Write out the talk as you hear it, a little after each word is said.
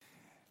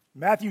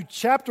Matthew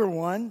chapter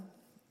 1,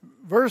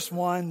 verse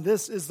 1,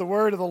 this is the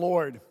word of the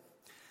Lord.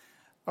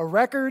 A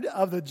record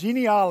of the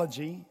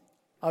genealogy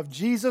of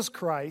Jesus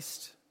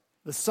Christ,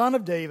 the son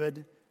of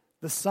David,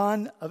 the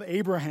son of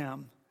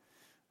Abraham.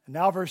 And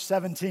now verse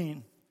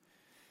 17.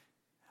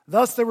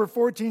 Thus there were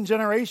 14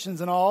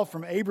 generations in all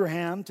from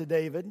Abraham to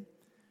David,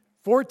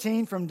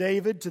 14 from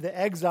David to the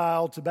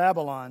exile to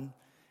Babylon,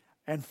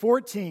 and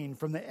 14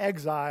 from the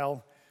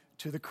exile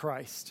to the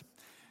Christ.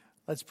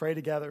 Let's pray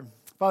together.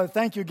 Father,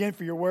 thank you again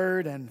for your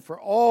word and for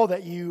all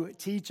that you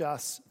teach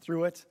us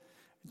through it.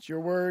 It's your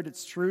word,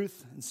 it's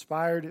truth,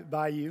 inspired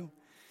by you.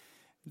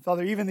 And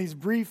Father, even these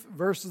brief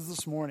verses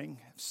this morning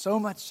have so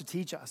much to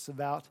teach us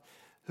about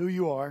who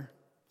you are,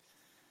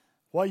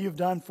 what you've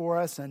done for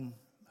us, and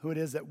who it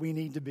is that we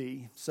need to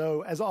be.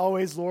 So, as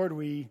always, Lord,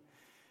 we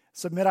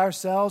submit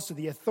ourselves to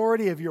the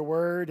authority of your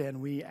word,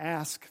 and we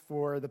ask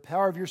for the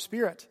power of your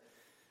Spirit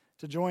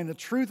to join the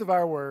truth of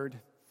our word,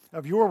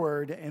 of your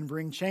word, and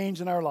bring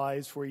change in our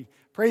lives. For we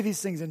pray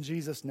these things in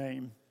Jesus'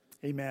 name.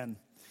 Amen.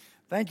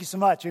 Thank you so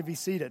much. You be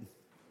seated.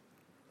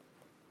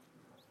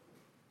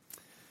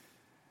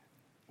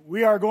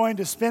 We are going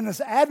to spend this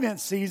Advent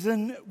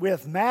season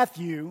with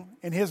Matthew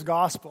and his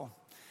gospel.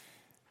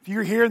 If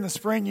you're here in the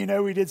spring, you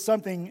know we did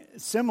something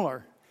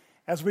similar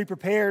as we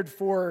prepared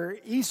for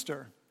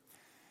Easter.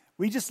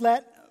 We just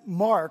let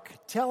Mark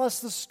tell us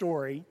the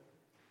story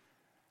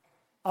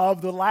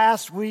of the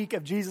last week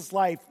of Jesus'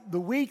 life, the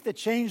week that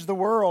changed the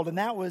world, and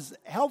that was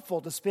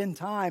helpful to spend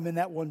time in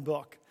that one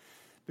book.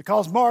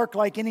 Because Mark,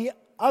 like any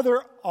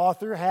other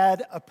author,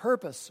 had a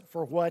purpose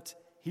for what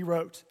he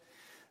wrote.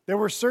 There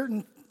were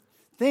certain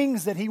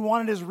things that he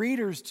wanted his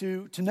readers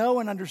to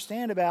know and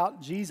understand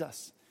about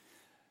Jesus.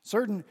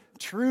 Certain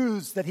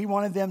truths that he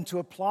wanted them to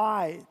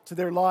apply to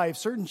their lives.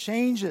 Certain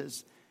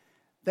changes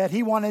that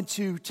he wanted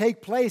to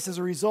take place as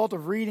a result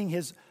of reading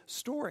his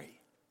story.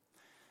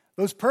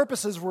 Those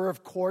purposes were,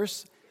 of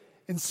course,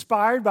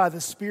 inspired by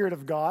the Spirit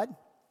of God.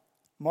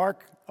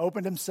 Mark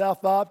opened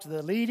himself up to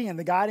the leading and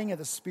the guiding of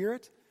the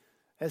Spirit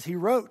as he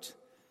wrote.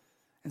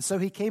 And so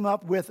he came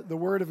up with the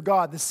Word of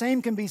God. The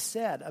same can be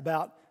said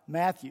about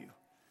Matthew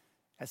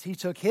as he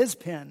took his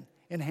pen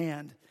in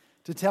hand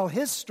to tell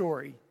his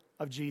story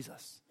of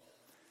Jesus.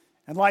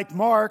 And like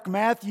Mark,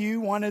 Matthew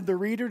wanted the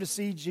reader to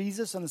see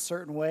Jesus in a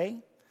certain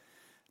way,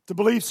 to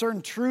believe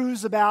certain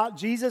truths about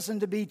Jesus,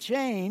 and to be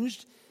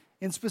changed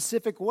in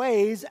specific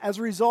ways as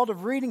a result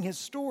of reading his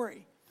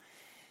story.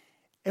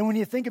 And when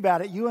you think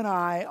about it, you and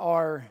I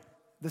are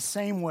the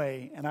same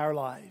way in our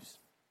lives.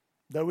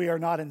 Though we are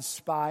not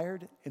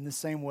inspired in the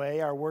same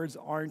way, our words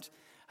aren't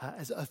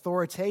as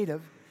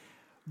authoritative.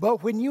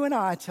 But when you and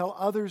I tell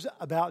others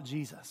about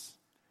Jesus,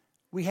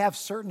 we have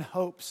certain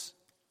hopes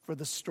for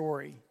the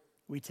story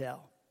we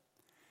tell.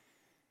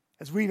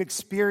 As we've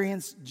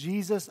experienced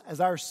Jesus as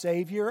our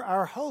Savior,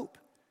 our hope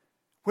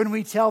when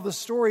we tell the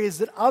story is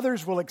that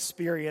others will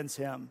experience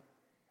him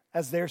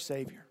as their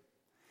Savior.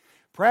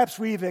 Perhaps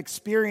we've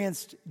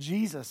experienced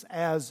Jesus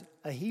as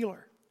a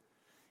healer.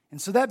 And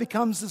so that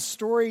becomes the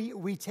story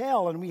we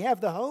tell, and we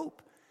have the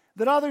hope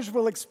that others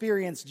will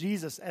experience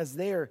Jesus as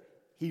their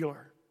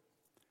healer.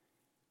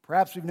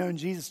 Perhaps we've known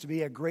Jesus to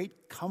be a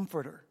great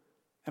comforter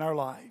in our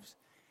lives.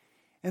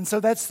 And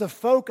so that's the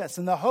focus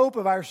and the hope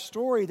of our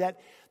story,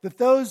 that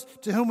those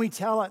to whom we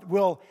tell it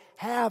will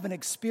have and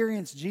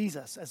experience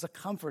Jesus as a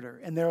comforter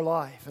in their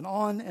life. And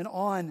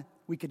on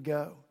we could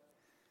go.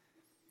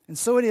 And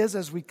so it is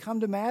as we come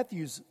to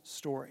Matthew's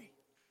story.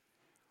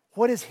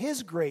 What is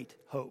his great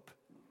hope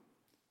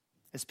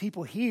as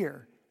people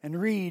hear and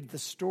read the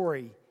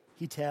story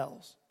he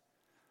tells?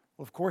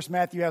 Well, of course,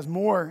 Matthew has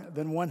more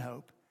than one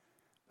hope.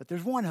 But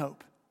there's one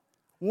hope,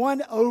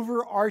 one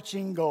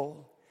overarching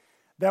goal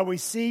that we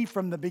see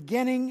from the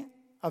beginning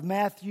of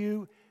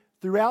Matthew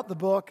throughout the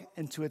book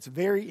and to its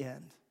very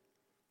end.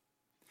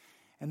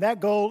 And that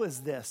goal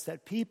is this: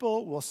 that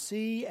people will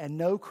see and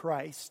know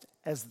Christ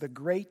as the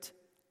great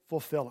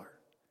fulfiller.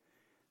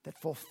 That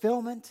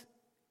fulfillment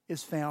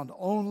is found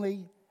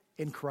only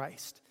in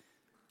Christ.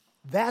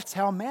 That's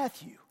how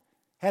Matthew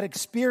had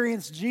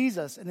experienced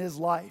Jesus in his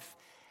life,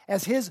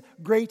 as his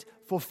great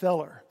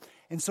fulfiller.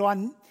 And so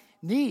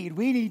we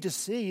need to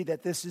see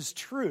that this is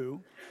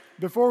true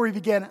before we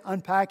begin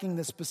unpacking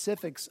the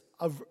specifics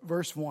of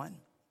verse 1.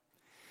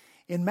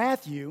 In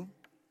Matthew,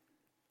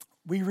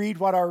 we read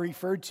what are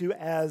referred to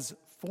as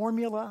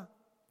formula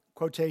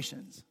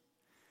quotations.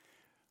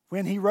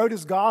 When he wrote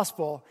his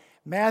gospel,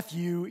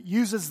 Matthew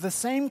uses the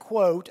same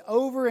quote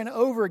over and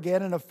over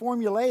again in a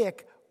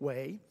formulaic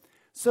way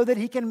so that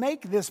he can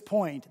make this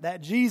point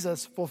that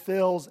Jesus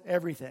fulfills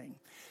everything.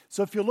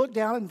 So if you look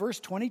down in verse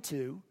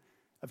 22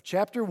 of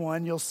chapter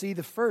 1, you'll see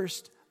the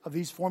first of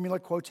these formula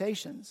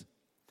quotations.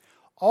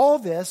 All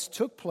this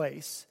took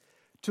place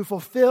to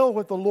fulfill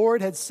what the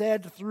Lord had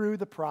said through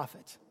the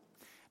prophet.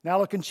 Now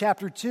look in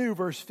chapter 2,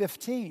 verse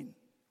 15.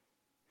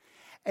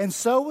 And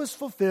so was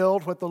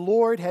fulfilled what the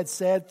Lord had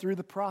said through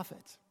the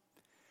prophet.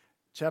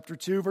 Chapter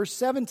 2, verse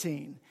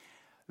 17.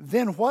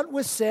 Then what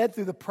was said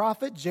through the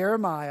prophet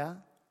Jeremiah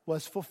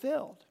was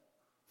fulfilled.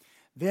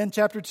 Then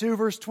chapter 2,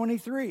 verse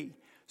 23.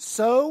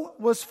 So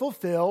was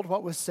fulfilled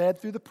what was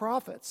said through the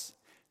prophets.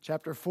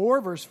 Chapter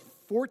 4, verse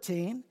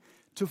 14.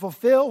 To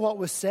fulfill what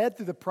was said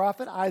through the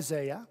prophet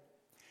Isaiah.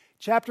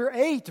 Chapter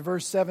 8,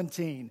 verse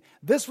 17.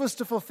 This was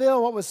to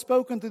fulfill what was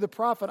spoken through the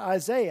prophet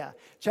Isaiah.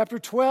 Chapter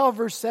 12,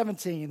 verse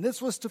 17.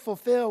 This was to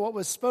fulfill what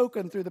was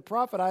spoken through the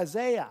prophet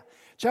Isaiah.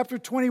 Chapter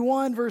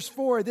 21, verse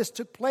 4. This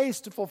took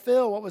place to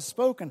fulfill what was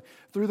spoken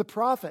through the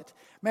prophet.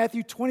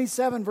 Matthew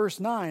 27, verse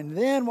 9.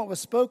 Then what was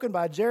spoken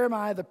by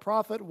Jeremiah the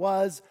prophet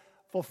was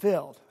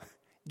fulfilled.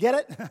 Get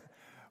it?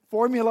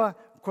 Formula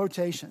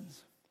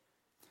quotations.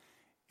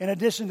 In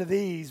addition to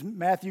these,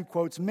 Matthew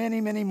quotes many,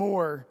 many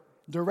more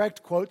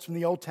direct quotes from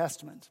the Old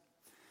Testament.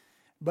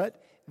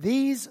 But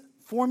these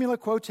formula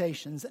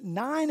quotations,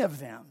 9 of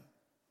them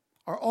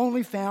are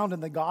only found in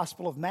the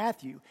Gospel of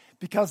Matthew,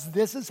 because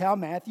this is how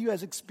Matthew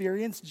has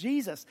experienced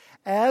Jesus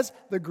as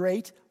the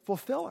great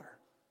fulfiller.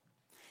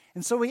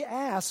 And so we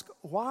ask,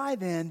 why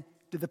then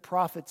did the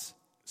prophets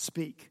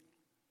speak?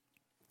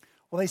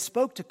 Well, they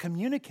spoke to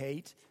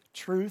communicate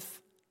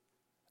truth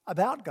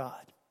about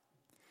God.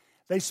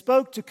 They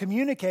spoke to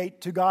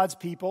communicate to God's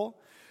people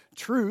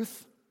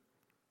truth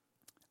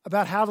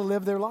about how to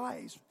live their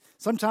lives.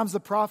 Sometimes the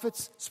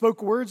prophets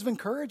spoke words of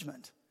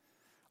encouragement,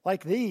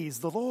 like these: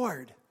 the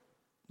Lord,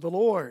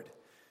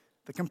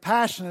 the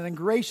compassionate and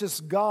gracious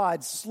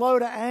God, slow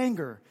to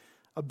anger,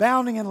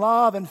 abounding in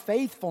love and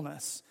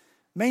faithfulness,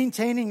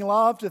 maintaining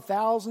love to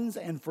thousands,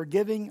 and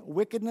forgiving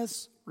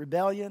wickedness,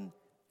 rebellion,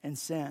 and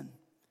sin.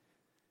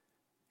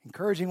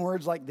 Encouraging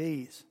words like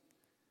these: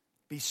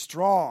 be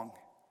strong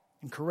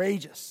and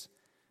courageous.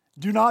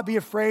 Do not be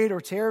afraid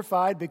or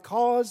terrified,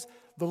 because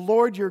the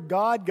Lord your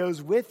God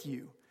goes with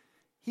you.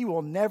 He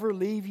will never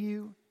leave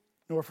you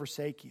nor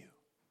forsake you.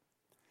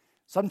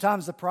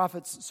 Sometimes the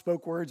prophets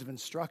spoke words of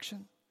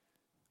instruction.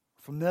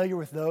 Familiar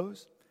with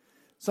those?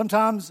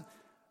 Sometimes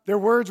their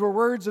words were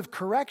words of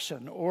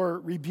correction or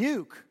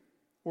rebuke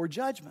or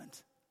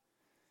judgment.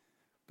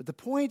 But the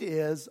point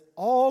is,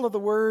 all of the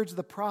words of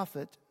the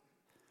prophet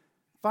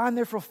find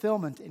their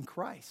fulfillment in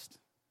Christ.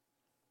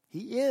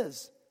 He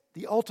is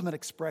the ultimate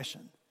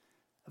expression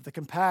of the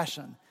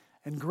compassion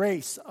and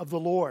grace of the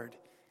Lord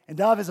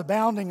and of His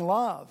abounding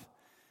love.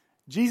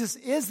 Jesus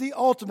is the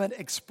ultimate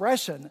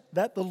expression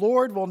that the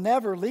Lord will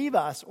never leave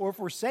us or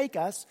forsake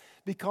us,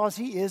 because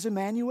He is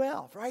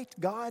Emmanuel, right?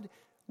 God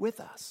with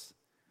us.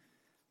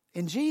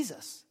 In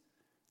Jesus,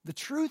 the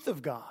truth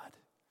of God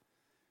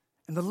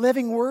and the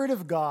living Word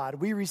of God,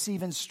 we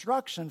receive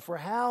instruction for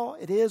how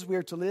it is we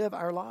are to live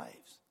our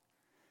lives.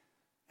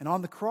 And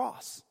on the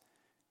cross,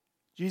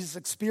 Jesus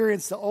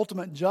experienced the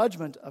ultimate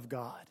judgment of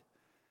God,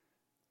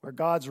 where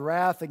God's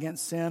wrath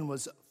against sin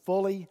was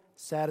fully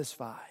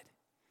satisfied.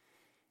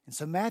 And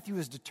so Matthew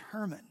is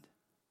determined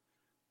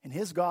in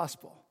his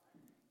gospel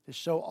to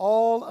show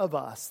all of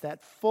us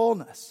that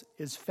fullness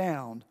is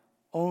found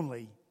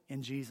only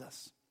in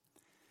Jesus.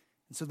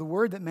 And so the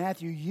word that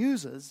Matthew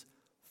uses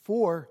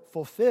for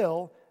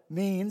fulfill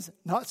means,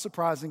 not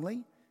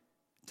surprisingly,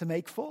 to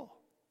make full.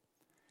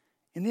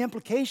 And the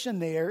implication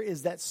there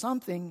is that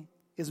something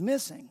is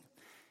missing.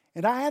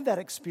 And I have that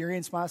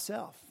experience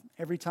myself.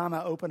 Every time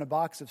I open a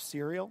box of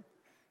cereal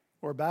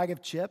or a bag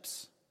of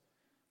chips,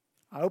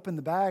 I open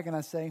the bag and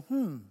I say,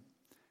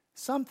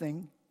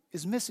 something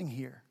is missing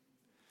here.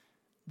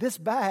 This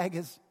bag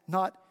is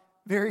not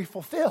very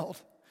fulfilled,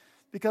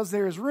 because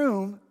there is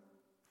room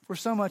for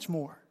so much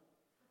more.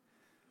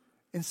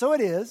 And so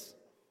it is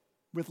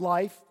with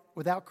life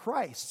without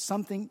Christ.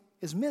 Something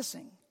is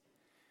missing.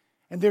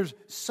 And there's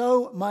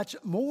so much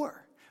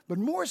more. But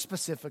more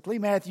specifically,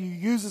 Matthew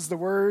uses the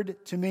word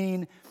to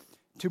mean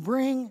to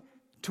bring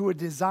to a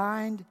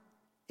designed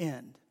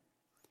end.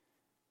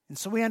 And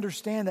so we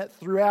understand that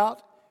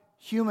throughout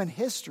human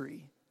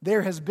history,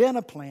 there has been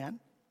a plan.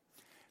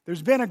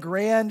 There's been a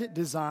grand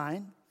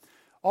design.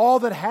 All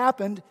that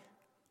happened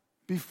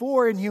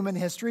before in human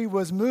history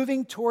was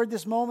moving toward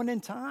this moment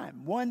in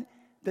time, one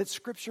that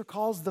Scripture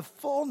calls the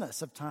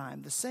fullness of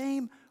time, the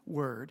same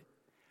word,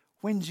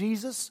 when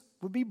Jesus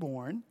would be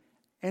born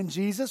and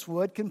Jesus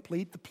would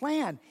complete the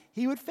plan.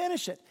 He would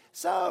finish it.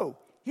 So,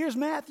 here's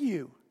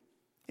Matthew.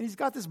 And he's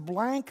got this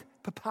blank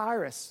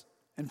papyrus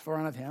in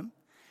front of him.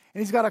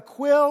 And he's got a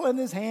quill in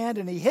his hand,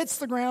 and he hits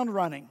the ground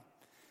running,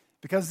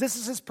 because this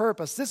is his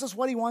purpose. This is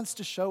what he wants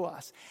to show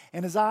us.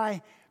 And as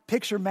I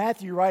picture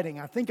Matthew writing,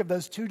 I think of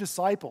those 2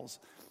 disciples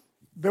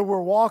that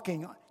were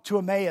walking to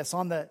Emmaus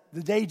on the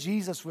day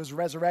Jesus was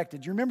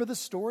resurrected. Do you remember the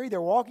story?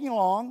 They're walking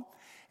along,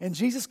 and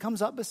Jesus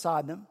comes up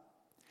beside them,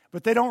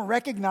 but they don't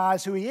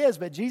recognize who He is.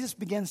 But Jesus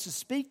begins to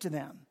speak to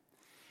them.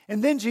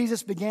 And then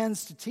Jesus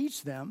begins to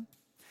teach them.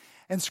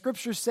 And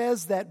Scripture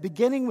says that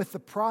beginning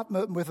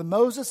with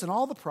Moses and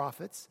all the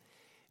prophets,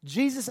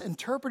 Jesus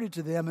interpreted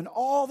to them in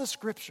all the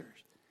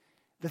Scriptures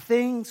the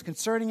things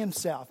concerning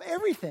Himself.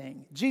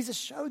 Everything Jesus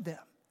showed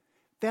them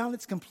found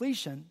its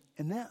completion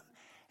in them.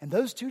 And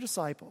those 2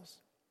 disciples,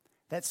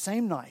 that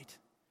same night,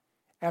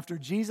 after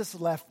Jesus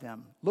left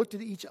them, looked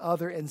at each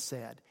other and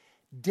said,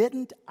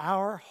 "Didn't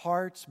our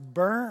hearts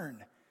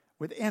burn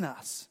within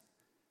us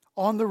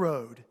on the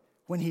road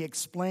when he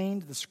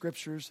explained the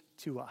scriptures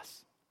to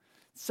us.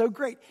 So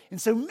great.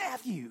 And so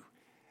Matthew,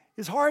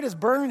 his heart is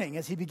burning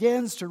as he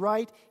begins to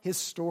write his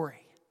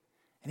story.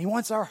 And he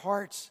wants our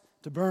hearts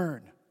to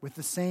burn with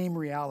the same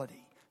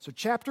reality. So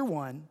chapter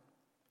 1,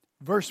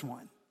 verse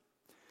 1.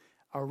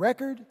 A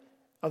record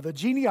of the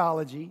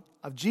genealogy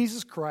of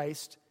Jesus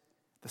Christ,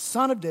 the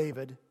son of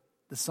David,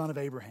 the son of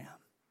Abraham.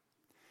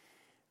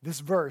 This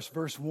verse,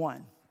 verse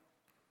 1,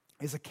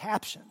 is a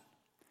caption.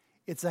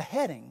 It's a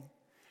heading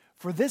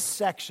for this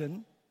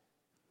section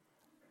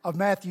of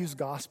Matthew's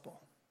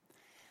gospel.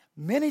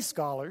 Many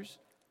scholars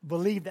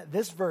believe that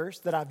this verse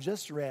that I've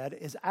just read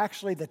is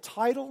actually the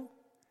title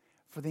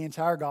for the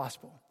entire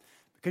gospel.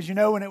 Because you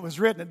know, when it was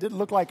written, it didn't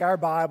look like our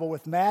Bible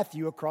with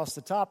Matthew across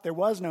the top. There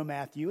was no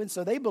Matthew. And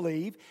so they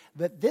believe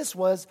that this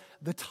was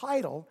the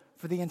title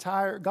for the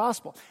entire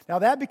gospel. Now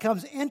that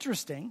becomes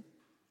interesting,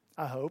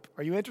 I hope.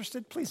 Are you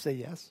interested? Please say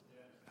yes.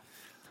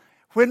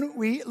 When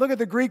we look at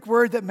the Greek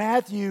word that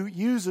Matthew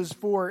uses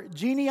for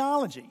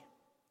genealogy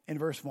in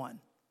verse 1,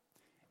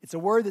 it's a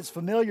word that's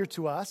familiar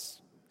to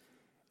us.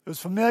 It was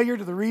familiar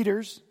to the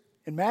readers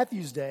in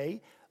Matthew's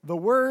day. The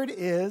word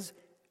is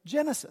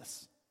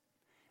Genesis,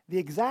 the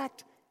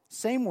exact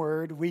same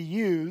word we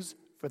use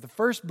for the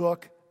first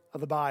book of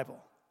the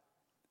Bible,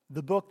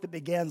 the book that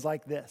begins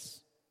like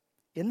this.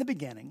 In the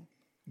beginning,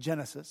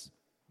 Genesis,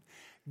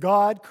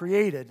 God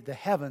created the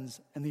heavens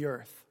and the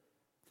earth.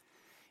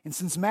 And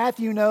since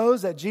Matthew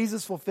knows that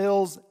Jesus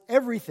fulfills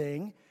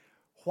everything,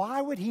 why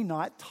would he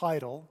not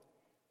title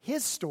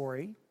his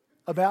story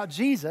about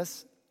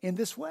Jesus in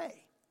this way?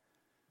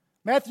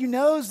 Matthew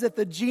knows that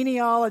the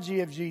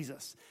genealogy of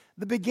Jesus,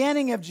 the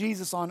beginning of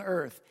Jesus on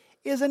earth,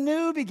 is a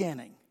new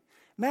beginning.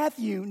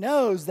 Matthew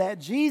knows that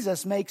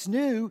Jesus makes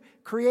new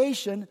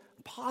creation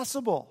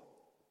possible.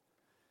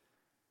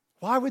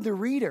 Why would the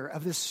reader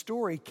of this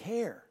story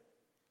care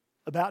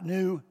about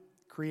new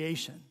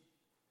creation?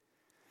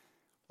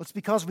 Well, it's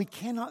because we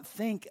cannot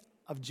think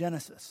of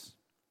Genesis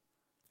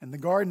and the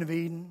Garden of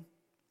Eden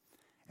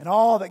and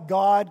all that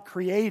God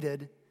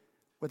created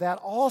without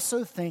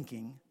also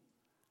thinking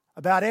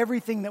about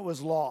everything that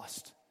was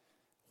lost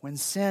when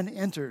sin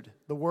entered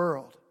the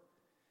world.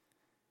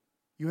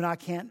 You and I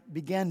can't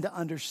begin to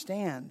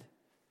understand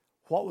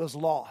what was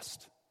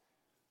lost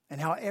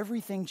and how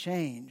everything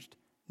changed.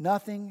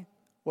 Nothing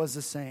was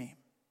the same.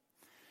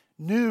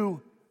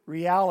 New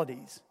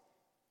realities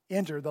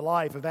entered the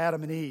life of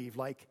Adam and Eve,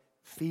 like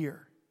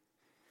fear.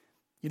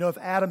 You know, if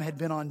Adam had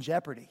been on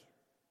Jeopardy,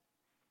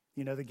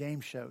 you know, the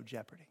game show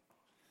Jeopardy,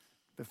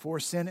 before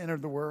sin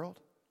entered the world,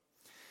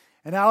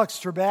 and Alex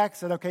Trebek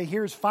said, okay,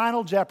 here's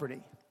Final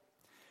Jeopardy.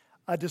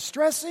 A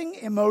distressing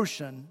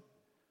emotion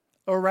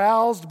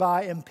aroused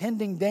by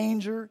impending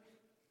danger,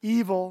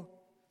 evil,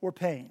 or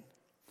pain.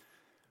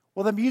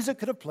 Well, the music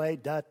could have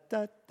played da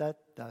da da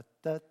da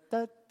da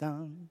da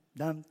dum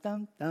dum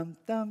dum dum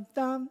dum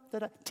dum da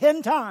da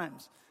 10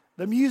 times.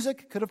 The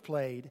music could have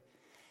played,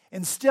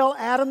 and still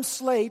Adam's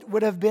slate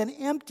would have been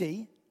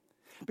empty,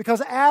 because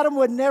Adam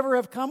would never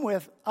have come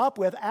up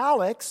with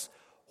Alex,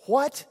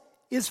 what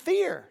is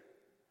fear?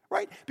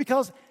 Right?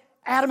 Because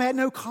Adam had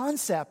no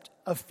concept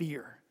of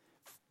fear.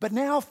 But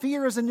now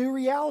fear is a new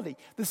reality.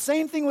 The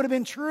same thing would have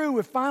been true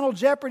if Final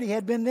Jeopardy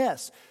had been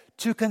this: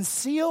 to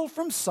conceal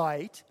from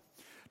sight,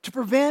 to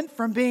prevent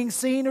from being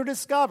seen or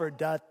discovered.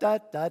 Da, da,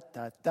 da,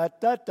 da, da,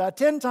 da, da.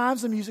 10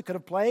 times the music could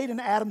have played,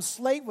 and Adam's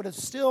slate would have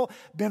still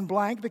been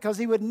blank, because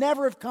he would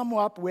never have come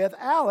up with,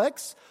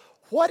 Alex,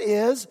 what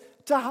is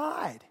to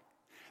hide?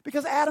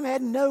 Because Adam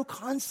had no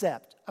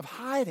concept of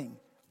hiding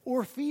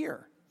or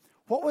fear.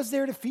 What was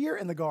there to fear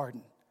in the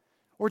garden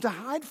or to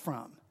hide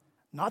from?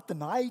 Not the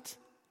night.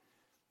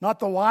 Not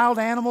the wild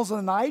animals of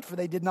the night, for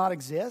they did not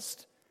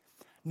exist.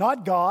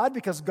 Not God,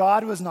 because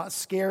God was not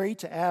scary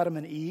to Adam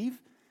and Eve.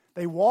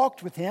 They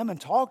walked with him and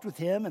talked with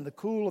him in the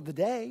cool of the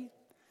day.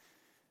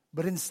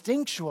 But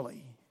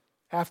instinctually,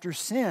 after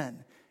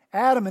sin,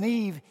 Adam and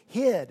Eve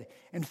hid,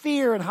 and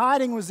fear and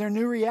hiding was their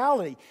new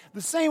reality.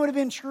 The same would have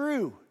been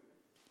true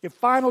if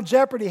Final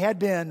Jeopardy had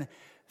been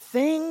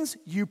things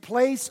you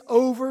place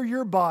over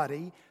your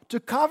body to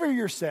cover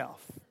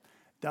yourself.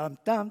 Dum,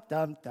 dum,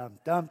 dum, dum,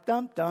 dum,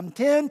 dum, dum.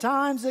 10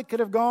 times it could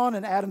have gone,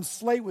 and Adam's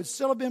slate would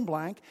still have been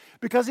blank,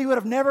 because he would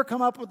have never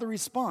come up with the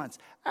response.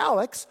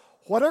 Alex,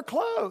 what are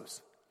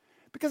clothes?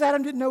 Because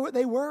Adam didn't know what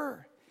they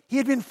were. He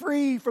had been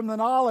free from the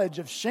knowledge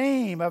of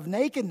shame, of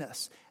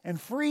nakedness, and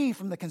free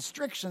from the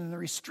constriction and the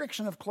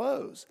restriction of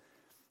clothes.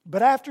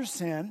 But after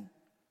sin,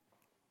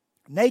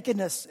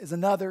 nakedness is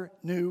another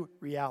new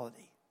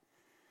reality.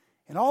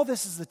 And all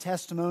this is the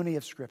testimony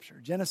of Scripture.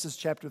 Genesis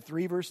chapter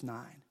 3, verse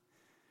 9.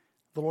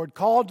 The Lord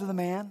called to the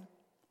man,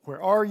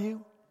 "Where are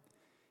you?"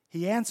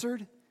 He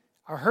answered,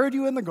 "I heard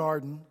you in the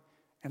garden,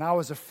 and I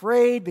was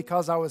afraid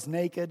because I was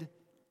naked,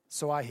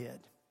 so I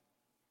hid."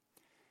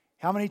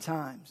 How many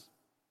times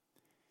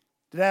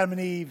did Adam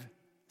and Eve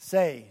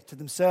say to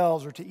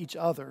themselves or to each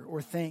other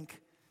or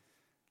think,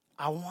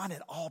 I want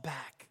it all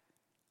back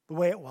the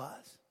way it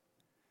was.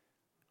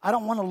 I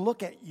don't want to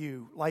look at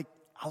you like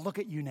I look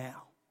at you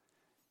now.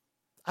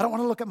 I don't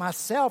want to look at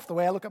myself the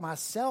way I look at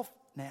myself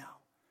now.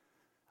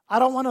 I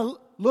don't want to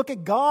look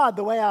at God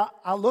the way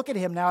I look at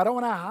him now. I don't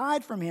want to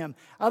hide from him.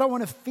 I don't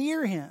want to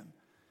fear him.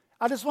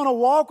 I just want to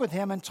walk with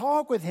him and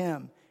talk with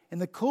him in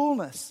the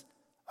coolness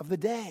of the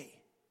day.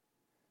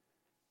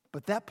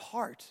 But that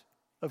part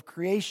of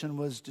creation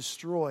was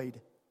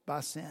destroyed by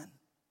sin.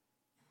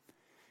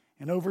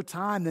 And over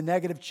time, the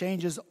negative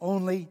changes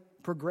only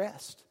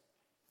progressed.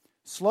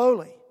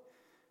 Slowly,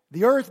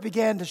 the earth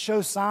began to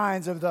show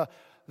signs of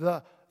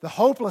the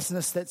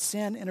hopelessness that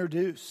sin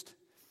introduced.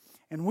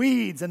 And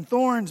weeds and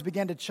thorns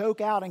began to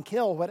choke out and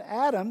kill what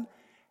Adam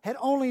had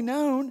only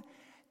known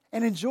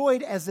and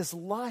enjoyed as this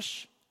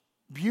lush,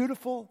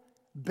 beautiful,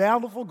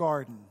 bountiful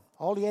garden.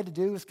 All he had to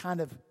do was kind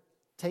of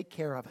take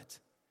care of it.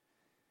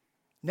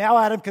 Now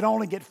Adam could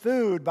only get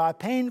food by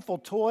painful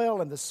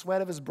toil and the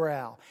sweat of his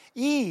brow.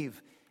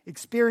 Eve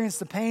experienced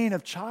the pain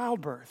of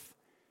childbirth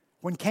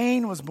when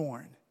Cain was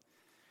born.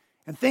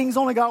 And things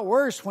only got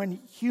worse when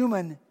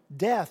human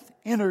death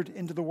entered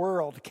into the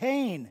world.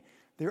 Cain,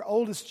 their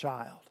oldest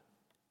child,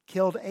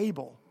 killed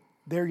Abel,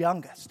 their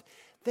youngest.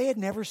 They had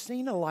never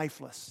seen a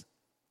lifeless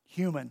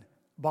human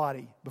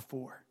body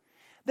before.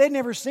 They'd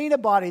never seen a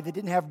body that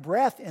didn't have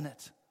breath in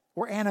it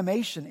or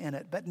animation in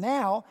it. But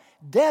now,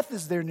 death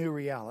is their new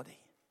reality.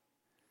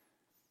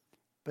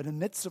 But in the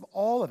midst of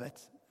all of it,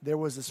 there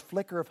was this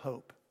flicker of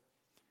hope,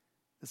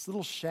 this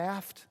little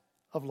shaft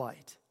of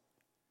light.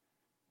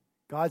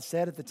 God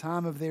said at the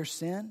time of their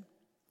sin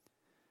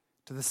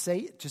to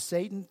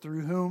Satan,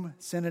 through whom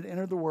sin had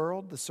entered the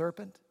world, the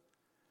serpent,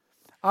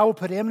 I will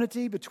put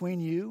enmity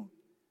between you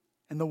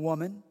and the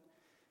woman,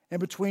 and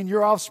between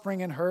your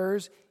offspring and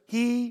hers.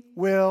 He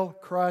will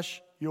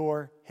crush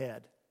your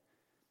head,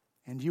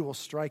 and you will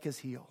strike his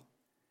heel.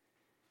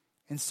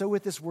 And so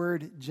with this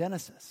word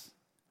Genesis,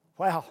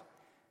 wow,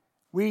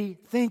 we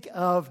think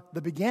of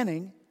the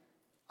beginning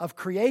of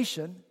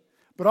creation,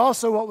 but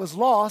also what was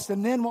lost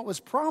and then what was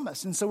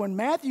promised. And so when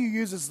Matthew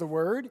uses the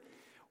word,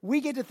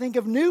 we get to think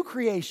of new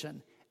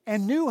creation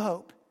and new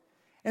hope.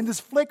 And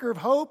this flicker of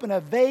hope and a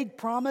vague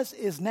promise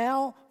is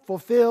now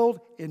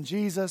fulfilled in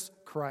Jesus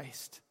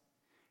Christ.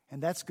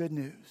 And that's good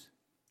news.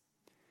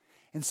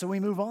 And so we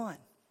move on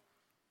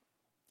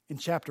in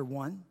chapter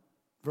 1,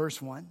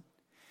 verse 1.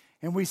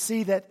 And we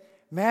see that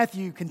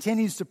Matthew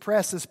continues to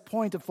press this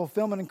point of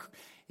fulfillment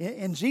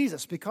in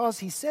Jesus, because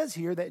he says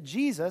here that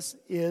Jesus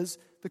is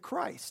the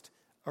Christ,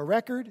 a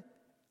record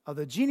of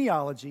the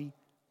genealogy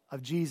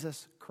of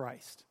Jesus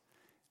Christ.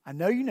 I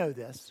know you know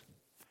this,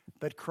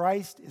 but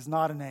Christ is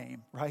not a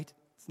name, right?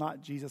 It's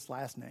not Jesus'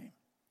 last name.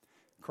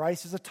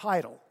 Christ is a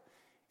title,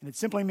 and it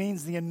simply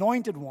means the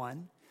anointed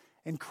one,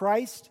 and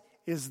Christ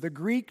is the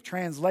Greek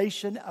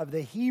translation of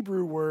the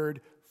Hebrew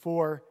word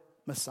for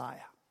Messiah.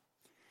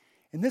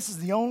 And this is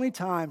the only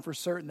time for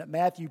certain that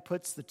Matthew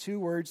puts the two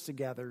words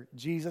together,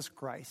 Jesus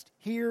Christ,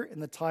 here in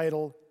the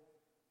title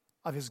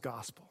of his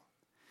gospel.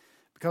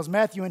 Because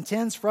Matthew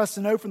intends for us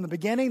to know from the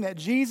beginning that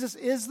Jesus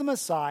is the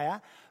Messiah,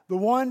 the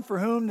one for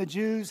whom the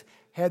Jews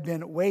had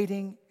been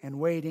waiting and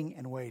waiting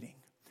and waiting.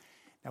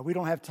 Now, we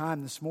don't have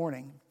time this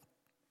morning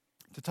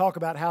to talk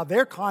about how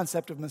their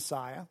concept of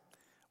Messiah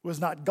was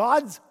not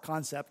God's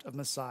concept of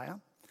Messiah,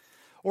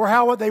 or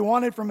how what they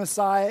wanted from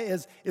Messiah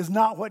is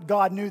not what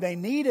God knew they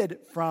needed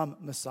from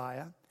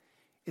Messiah.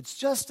 It's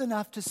just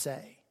enough to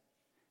say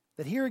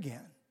that here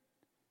again,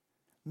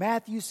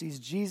 Matthew sees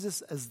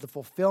Jesus as the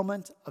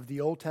fulfillment of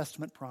the Old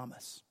Testament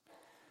promise.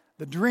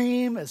 The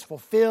dream is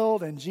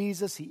fulfilled in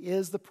Jesus. He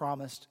is the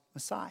promised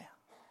Messiah.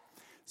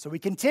 So we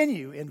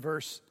continue in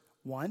verse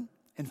 1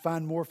 and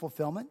find more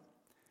fulfillment.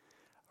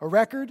 A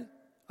record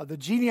of the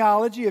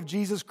genealogy of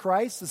Jesus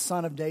Christ, the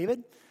son of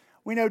David.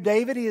 We know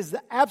David, he is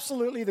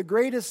absolutely the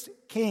greatest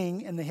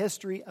king in the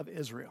history of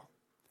Israel.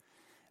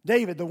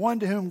 David, the one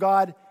to whom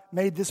God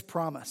made this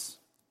promise.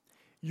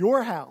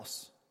 Your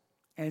house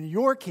and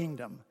your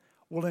kingdom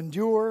will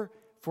endure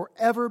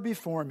forever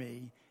before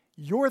me.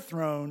 Your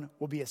throne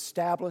will be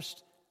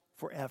established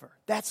forever.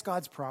 That's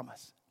God's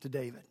promise to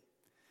David.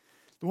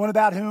 The one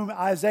about whom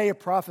Isaiah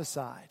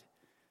prophesied.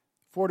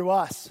 For to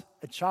us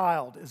a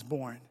child is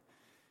born.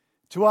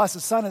 To us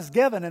a son is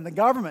given, and the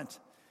government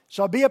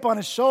shall be upon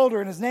his shoulder,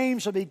 and his name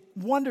shall be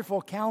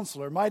Wonderful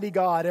Counselor, Mighty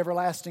God,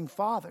 Everlasting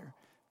Father,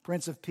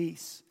 Prince of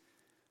Peace.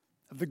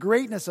 Of the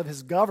greatness of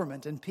his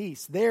government and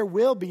peace, there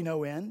will be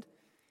no end.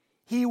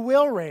 He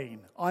will reign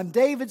on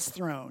David's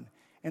throne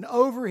and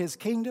over his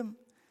kingdom,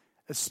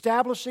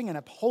 establishing and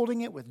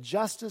upholding it with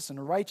justice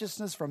and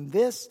righteousness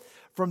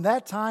from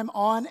that time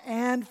on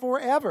and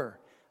forever.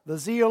 The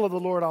zeal of the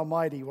Lord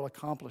Almighty will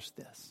accomplish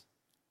this.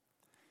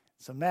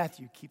 So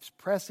Matthew keeps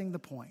pressing the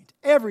point.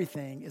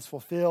 Everything is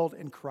fulfilled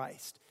in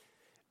Christ,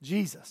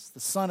 Jesus,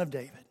 the Son of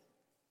David.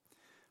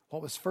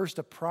 What was first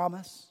a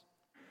promise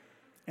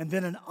and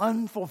then an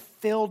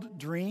unfulfilled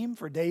dream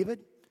for David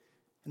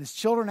and his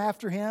children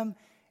after him,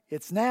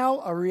 it's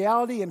now a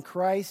reality in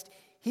Christ.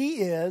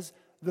 He is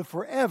the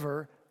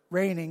forever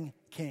reigning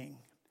King.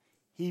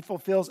 He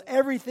fulfills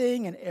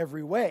everything in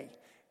every way.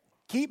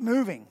 Keep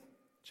moving.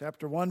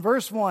 Chapter 1,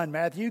 verse 1,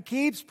 Matthew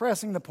keeps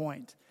pressing the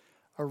point.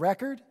 a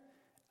record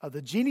of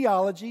the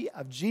genealogy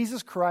of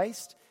Jesus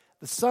Christ,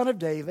 the son of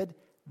David,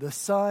 the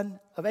son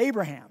of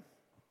Abraham.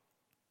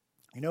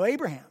 You know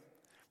Abraham,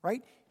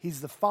 right?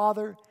 He's the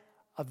father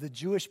of the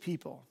Jewish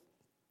people,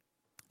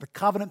 the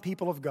covenant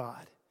people of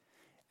God.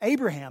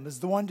 Abraham is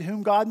the one to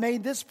whom God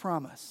made this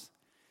promise.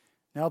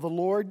 Now the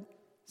Lord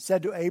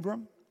said to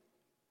Abram,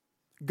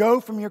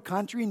 "Go from your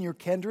country and your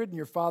kindred and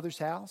your father's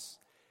house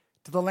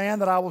to the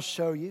land that I will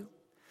show you.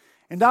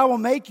 And I will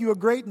make you a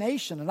great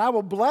nation, and I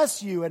will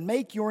bless you and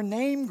make your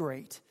name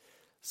great,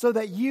 so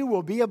that you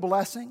will be a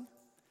blessing.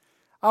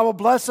 I will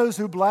bless those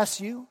who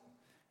bless you,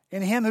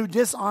 and him who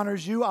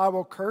dishonors you I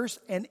will curse,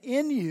 and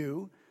in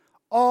you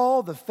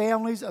all the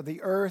families of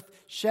the earth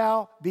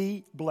shall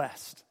be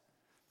blessed."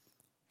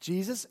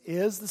 Jesus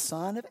is the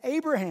son of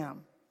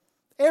Abraham.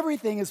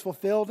 Everything is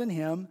fulfilled in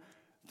him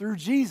through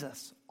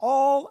Jesus.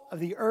 All of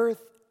the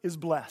earth is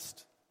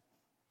blessed.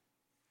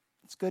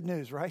 It's good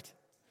news, right?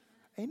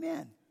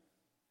 Amen.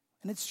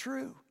 And it's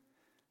true.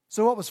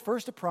 So what was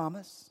first a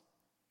promise,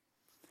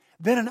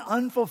 then an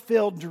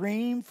unfulfilled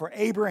dream for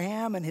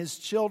Abraham and his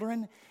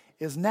children,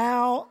 is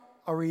now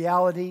a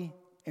reality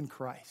in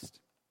Christ.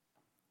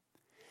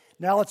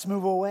 Now let's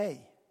move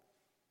away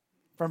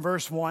from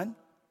verse 1.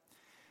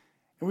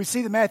 And we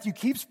see that Matthew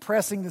keeps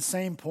pressing the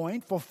same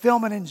point,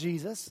 fulfillment in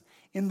Jesus,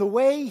 in the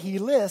way he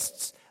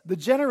lists the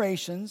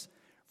generations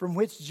from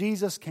which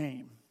Jesus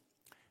came.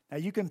 Now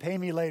you can pay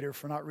me later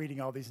for not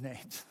reading all these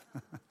names.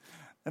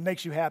 That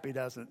makes you happy,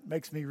 doesn't it?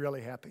 Makes me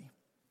really happy.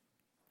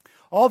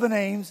 All the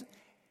names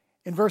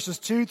in verses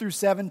 2 through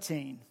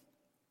 17.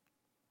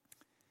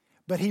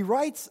 But he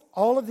writes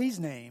all of these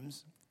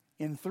names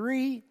in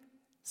 3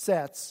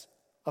 sets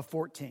of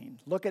 14.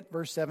 Look at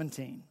verse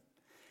 17.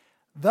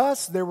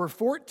 Thus there were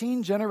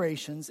 14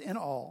 generations in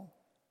all,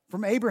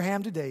 from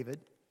Abraham to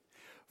David,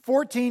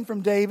 14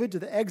 from David to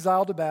the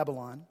exile to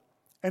Babylon,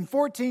 and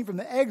 14 from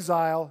the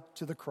exile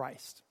to the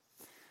Christ.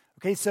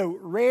 Okay, so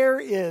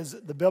rare is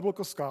the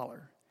biblical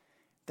scholar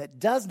that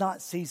does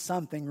not see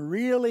something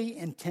really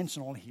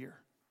intentional here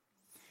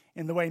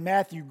in the way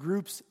Matthew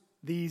groups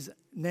these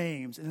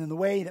names and in the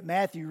way that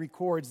Matthew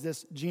records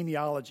this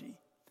genealogy,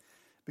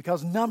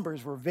 because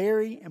numbers were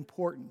very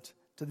important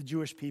to the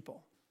Jewish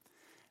people.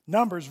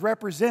 Numbers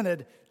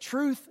represented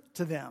truth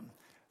to them.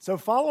 So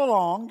follow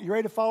along. You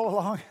ready to follow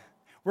along?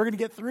 We're going to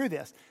get through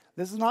this.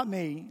 This is not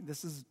me.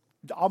 This is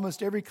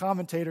almost every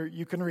commentator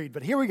you can read.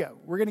 But here we go.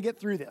 We're going to get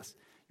through this.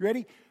 You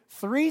ready?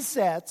 3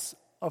 sets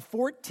of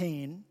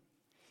 14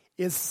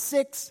 is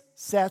 6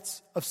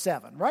 sets of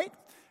 7, right?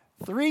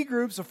 3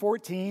 groups of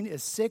 14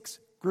 is 6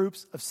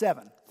 groups of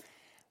 7.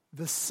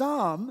 The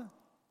sum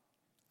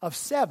of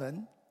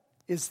 7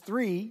 is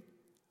 3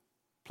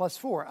 plus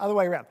 4. Other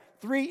way around.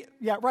 3,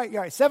 yeah,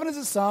 right. 7 is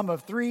the sum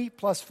of 3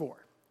 plus 4.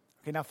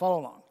 Okay, now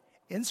follow along.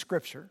 In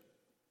Scripture,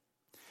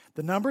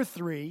 the number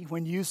 3,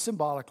 when used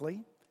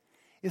symbolically,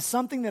 is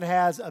something that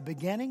has a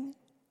beginning,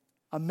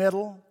 a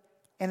middle,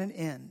 and an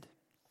end.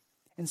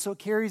 And so it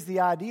carries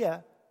the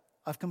idea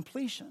of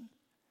completion.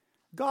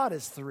 God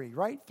is 3,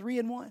 right? 3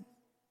 in 1.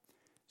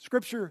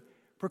 Scripture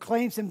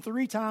proclaims him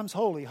 3 times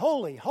holy.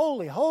 Holy,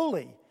 holy,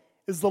 holy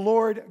is the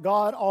Lord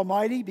God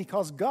Almighty,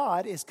 because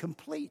God is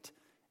complete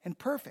and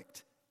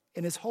perfect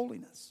in his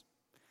holiness.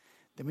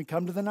 Then we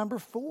come to the number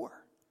 4.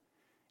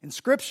 In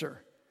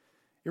Scripture,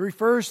 it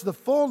refers to the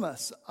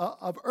fullness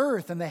of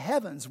earth and the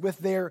heavens with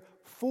their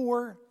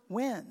 4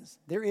 winds.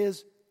 There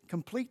is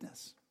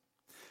completeness.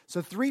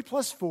 So 3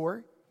 plus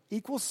 4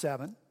 equals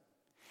 7.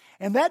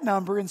 And that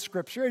number in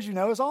Scripture, as you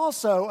know, is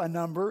also a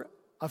number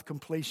of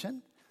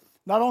completion,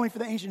 not only for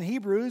the ancient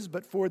Hebrews,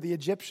 but for the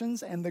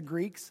Egyptians and the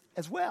Greeks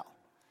as well.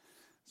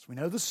 So we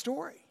know the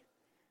story.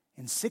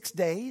 In 6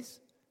 days,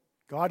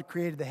 God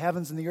created the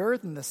heavens and the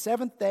earth, and the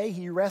 7th day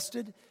he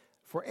rested,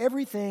 for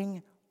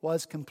everything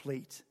was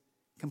complete.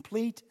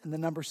 Complete in the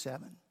number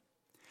 7.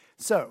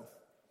 So,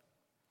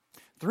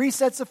 3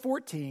 sets of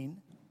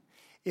 14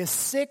 is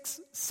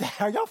 6.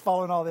 Are y'all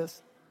following all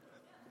this?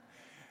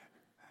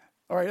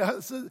 All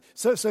right,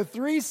 so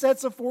 3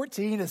 sets of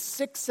 14 is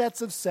 6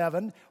 sets of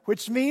 7,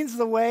 which means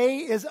the way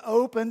is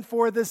open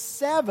for the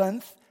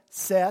 7th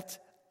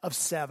set of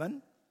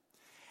 7.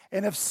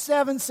 And if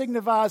 7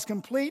 signifies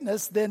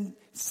completeness, then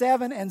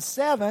 7 and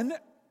 7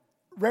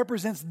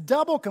 represents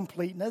double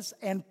completeness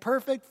and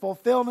perfect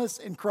fulfillment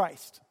in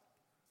Christ.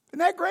 Isn't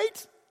that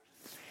great?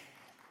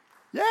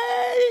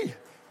 Yay!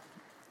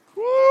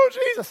 Woo,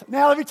 Jesus.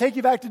 Now let me take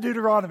you back to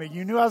Deuteronomy.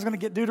 You knew I was going to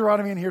get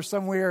Deuteronomy in here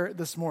somewhere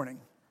this morning.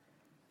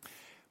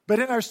 But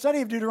in our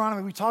study of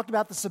Deuteronomy, we talked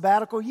about the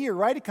sabbatical year,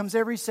 right? It comes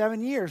every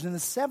 7 years. In the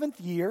 7th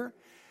year,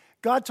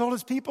 God told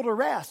his people to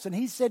rest. And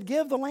he said,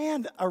 give the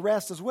land a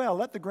rest as well.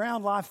 Let the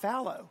ground lie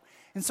fallow.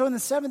 And so in the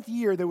 7th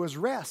year, there was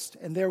rest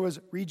and there was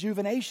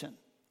rejuvenation.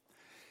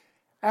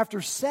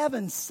 After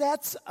 7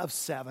 sets of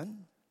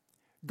 7,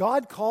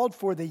 God called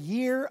for the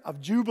year of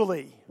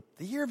Jubilee.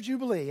 The year of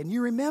Jubilee. And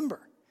you remember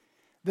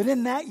that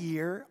in that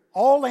year,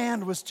 all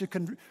land was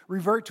to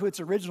revert to its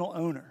original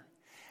owner.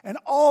 And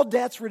all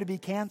debts were to be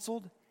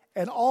canceled.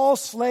 And all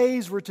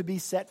slaves were to be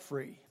set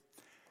free.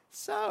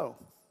 So,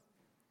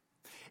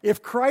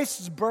 If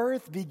Christ's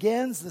birth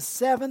begins the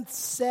seventh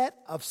set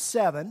of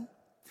seven,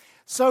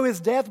 so his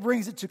death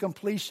brings it to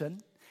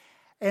completion.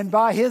 And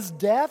by his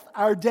death,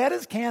 our debt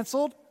is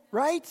canceled,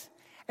 right?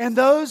 And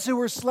those who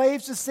were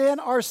slaves to sin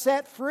are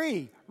set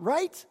free,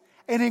 right?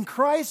 And in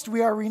Christ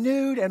we are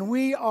renewed and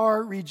we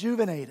are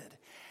rejuvenated.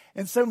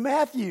 And so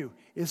Matthew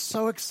is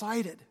so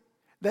excited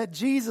that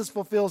Jesus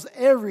fulfills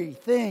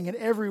everything in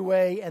every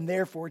way and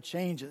therefore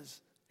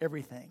changes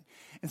everything.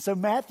 And so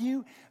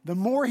Matthew, the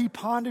more he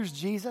ponders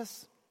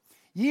Jesus,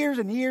 years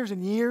and years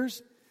and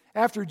years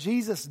after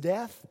Jesus'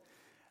 death,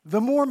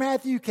 the more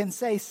Matthew can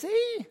say,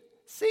 see,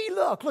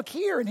 look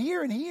here and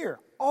here and here.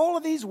 All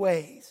of these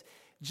ways,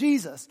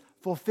 Jesus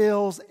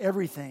fulfills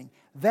everything.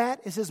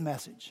 That is his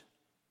message.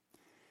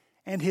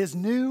 And his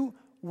new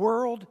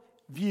world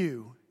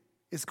view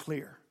is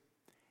clear.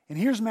 And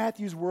here's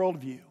Matthew's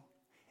worldview.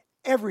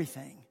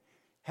 Everything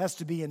has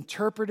to be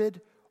interpreted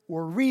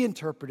or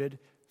reinterpreted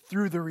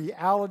through the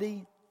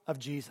reality of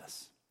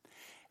Jesus.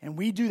 And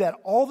we do that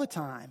all the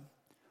time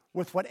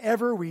with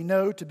whatever we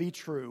know to be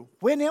true.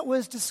 When it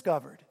was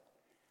discovered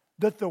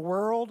that the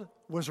world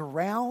was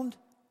round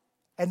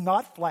and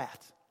not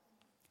flat,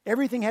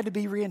 everything had to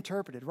be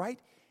reinterpreted, right?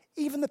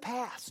 Even the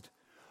past.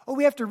 Oh,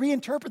 we have to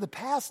reinterpret the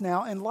past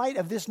now in light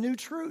of this new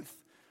truth.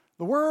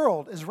 The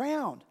world is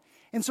round.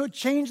 And so it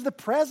changed the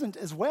present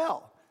as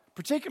well,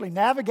 particularly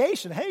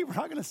navigation. Hey, we're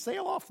not going to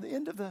sail off the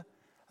end of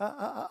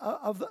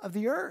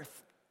the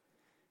earth.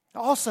 It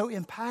also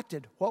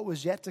impacted what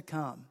was yet to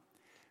come.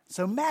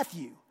 So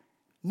Matthew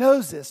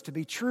knows this to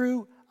be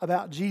true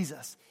about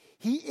Jesus.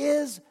 He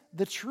is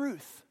the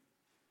truth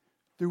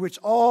through which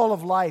all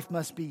of life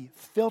must be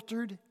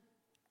filtered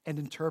and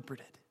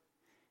interpreted.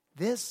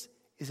 This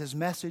is his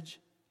message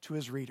to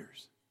his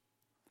readers.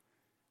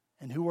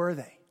 And who were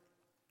they?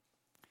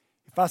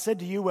 If I said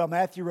to you, well,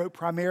 Matthew wrote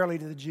primarily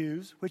to the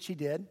Jews, which he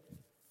did.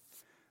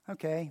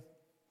 Okay,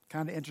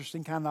 kind of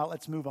interesting, kind of not,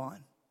 let's move on.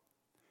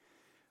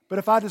 But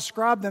if I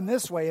described them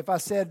this way, if I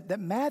said that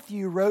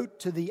Matthew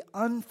wrote to the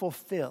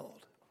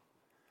unfulfilled,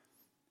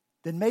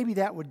 then maybe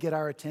that would get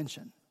our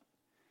attention.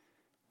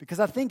 Because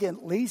I think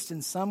at least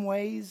in some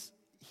ways,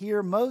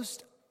 here,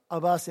 most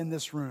of us in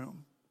this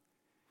room,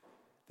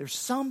 there's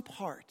some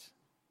part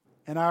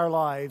in our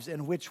lives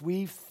in which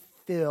we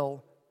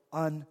feel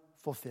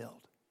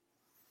unfulfilled.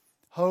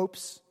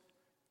 Hopes,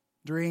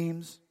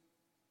 dreams,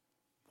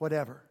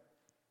 whatever.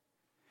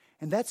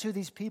 And that's who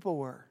these people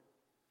were,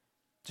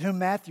 to whom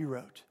Matthew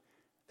wrote.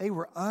 They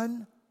were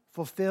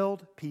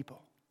unfulfilled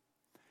people.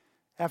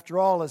 After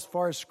all, as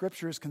far as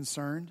Scripture is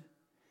concerned,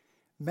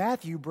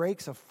 Matthew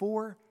breaks a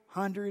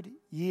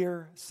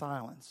 400-year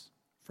silence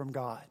from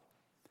God.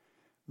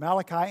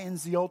 Malachi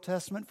ends the Old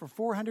Testament for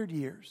 400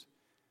 years.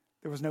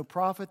 There was no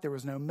prophet, there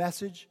was no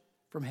message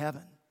from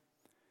heaven.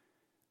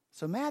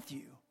 So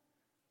Matthew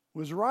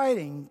was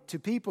writing to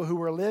people who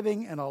were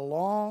living in a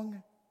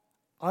long,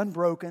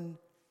 unbroken,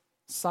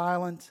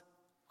 silent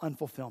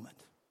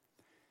unfulfillment.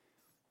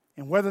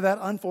 And whether that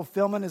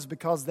unfulfillment is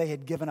because they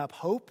had given up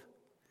hope,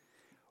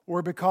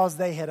 or because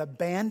they had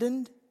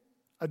abandoned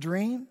a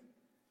dream,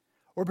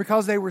 or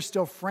because they were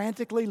still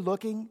frantically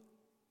looking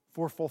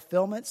for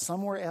fulfillment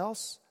somewhere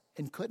else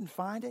and couldn't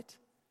find it,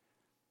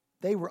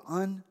 they were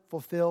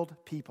unfulfilled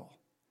people.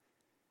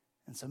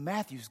 And so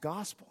Matthew's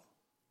gospel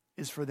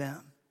is for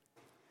them.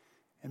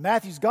 And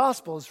Matthew's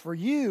gospel is for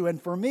you and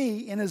for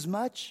me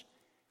inasmuch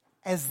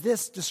as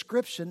this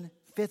description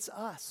fits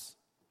us.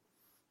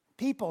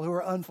 People who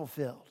are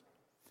unfulfilled.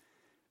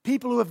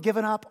 People who have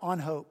given up on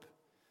hope.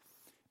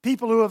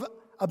 People who have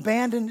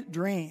abandoned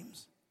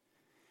dreams.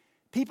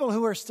 People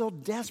who are still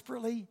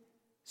desperately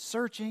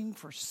searching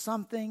for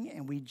something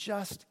and we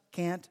just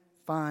can't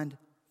find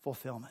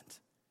fulfillment.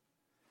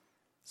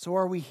 So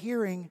are we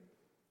hearing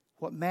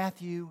what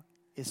Matthew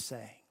is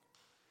saying?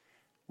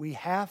 We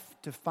have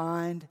to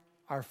find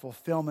our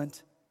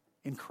fulfillment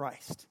in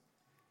Christ.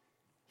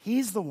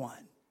 He's the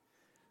one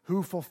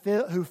who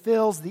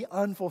fills the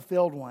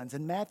unfulfilled ones.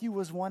 And Matthew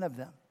was one of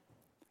them.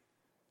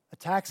 A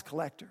tax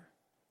collector.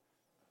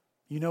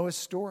 You know his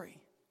story.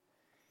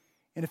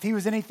 And if he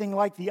was anything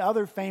like the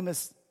other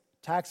famous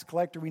tax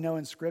collector we know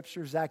in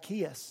Scripture,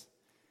 Zacchaeus,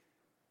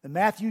 then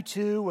Matthew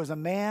too was a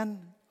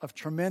man of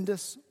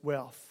tremendous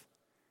wealth.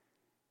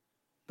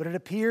 But it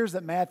appears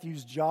that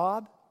Matthew's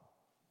job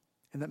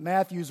and that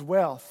Matthew's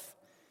wealth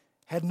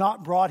had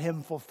not brought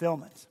him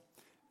fulfillment.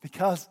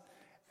 Because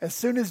as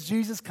soon as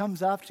Jesus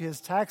comes up to his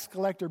tax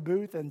collector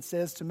booth and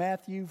says to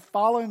Matthew,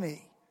 "Follow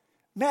me,"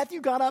 Matthew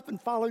got up and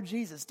followed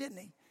Jesus, didn't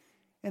he?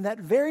 In that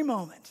very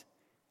moment.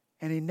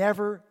 And he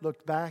never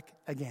looked back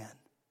again.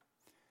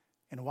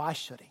 And why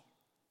should he?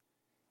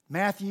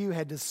 Matthew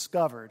had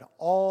discovered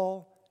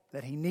all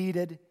that he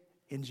needed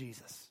in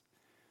Jesus.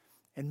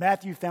 And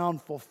Matthew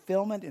found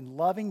fulfillment in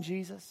loving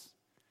Jesus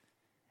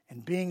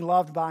and being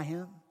loved by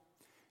him.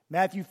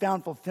 Matthew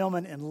found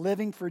fulfillment in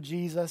living for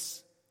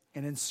Jesus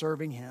and in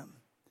serving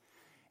him.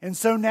 And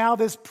so now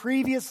this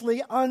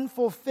previously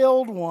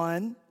unfulfilled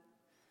one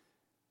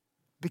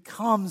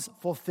becomes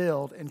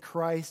fulfilled in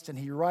Christ, and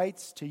he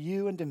writes to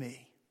you and to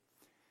me.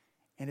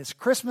 And his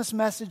Christmas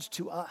message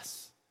to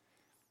us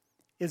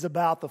is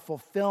about the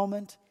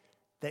fulfillment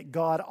that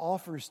God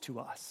offers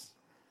to us,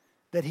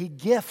 that he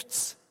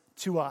gifts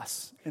to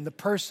us in the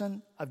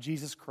person of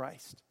Jesus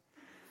Christ.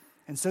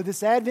 And so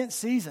this Advent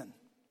season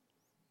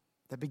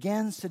that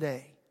begins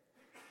today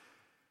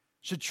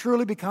should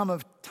truly become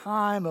a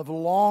time of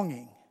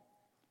longing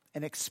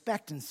and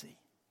expectancy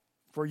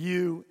for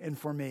you and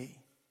for me.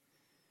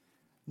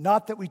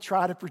 Not that we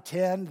try to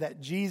pretend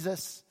that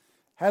Jesus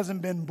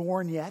hasn't been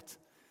born yet,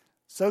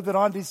 so that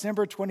on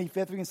December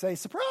 25th we can say,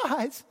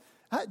 surprise,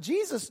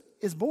 Jesus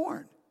is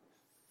born.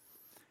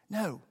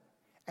 No,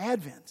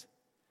 Advent,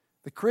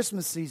 the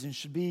Christmas season,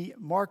 should be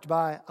marked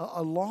by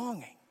a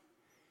longing.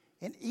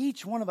 And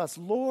each one of us,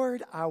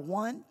 Lord, I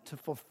want to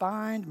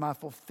find my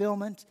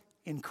fulfillment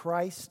in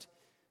Christ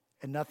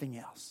and nothing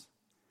else.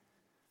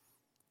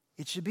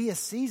 It should be a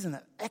season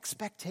of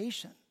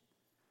expectation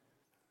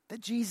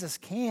that Jesus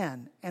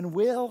can and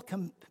will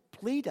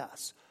complete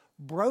us,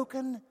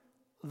 broken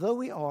though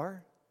we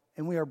are,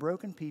 and we are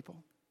broken people.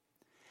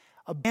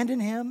 Abandon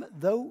him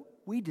though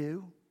we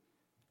do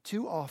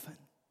too often.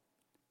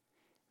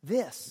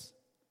 This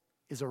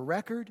is a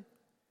record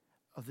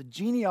of the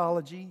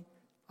genealogy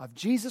of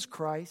Jesus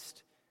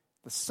Christ,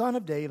 the son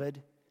of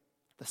David,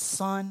 the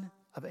son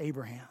of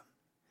Abraham.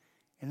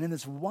 And in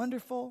this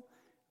wonderful,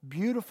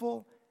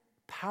 beautiful,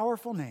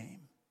 powerful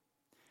name,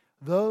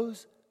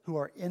 those who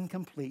are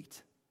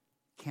incomplete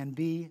can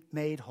be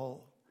made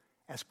whole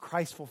as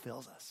Christ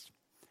fulfills us.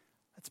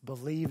 Let's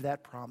believe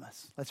that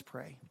promise. Let's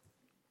pray.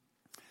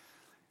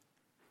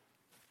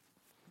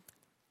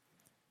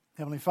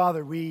 Heavenly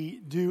Father, we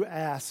do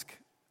ask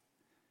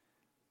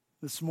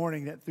this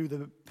morning that through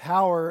the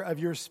power of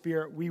your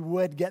Spirit, we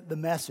would get the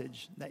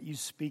message that you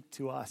speak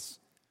to us.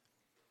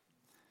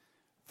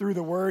 Through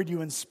the word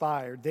you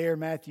inspired, there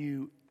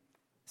Matthew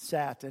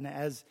sat, and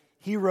as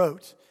he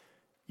wrote,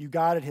 you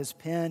guided his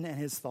pen and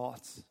his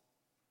thoughts.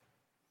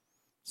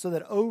 So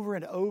that over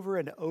and over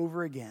and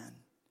over again,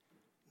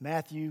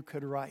 Matthew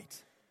could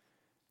write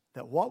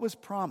that what was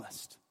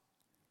promised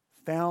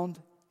found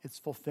its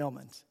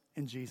fulfillment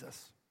in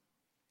Jesus,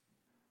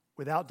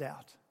 without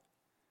doubt.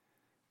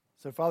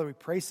 So, Father, we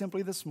pray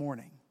simply this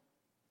morning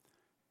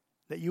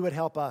that you would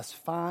help us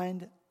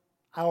find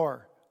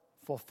our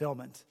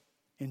fulfillment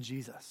in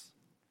Jesus.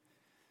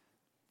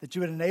 That you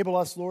would enable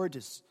us, Lord,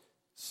 to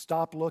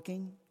stop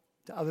looking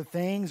to other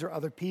things or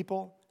other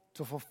people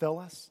to fulfill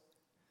us.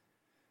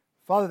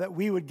 Father, that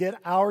we would get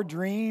our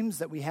dreams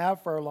that we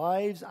have for our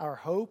lives, our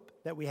hope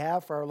that we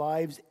have for our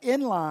lives,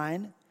 in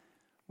line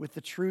with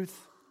the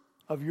truth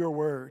of your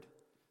word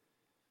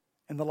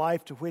and the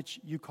life to which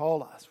you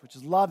call us, which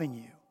is loving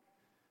you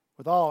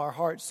with all our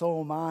heart,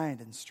 soul, mind,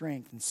 and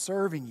strength, and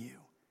serving you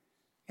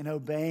and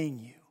obeying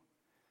you.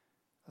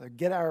 Father,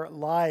 get our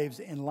lives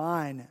in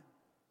line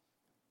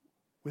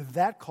with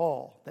that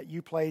call that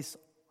you place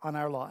on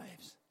our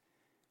lives.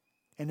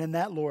 And in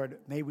that, Lord,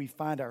 may we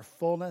find our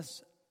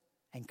fullness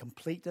and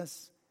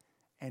completeness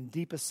and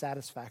deepest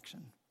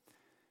satisfaction.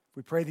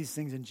 We pray these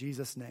things in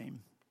Jesus'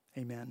 name.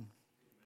 Amen.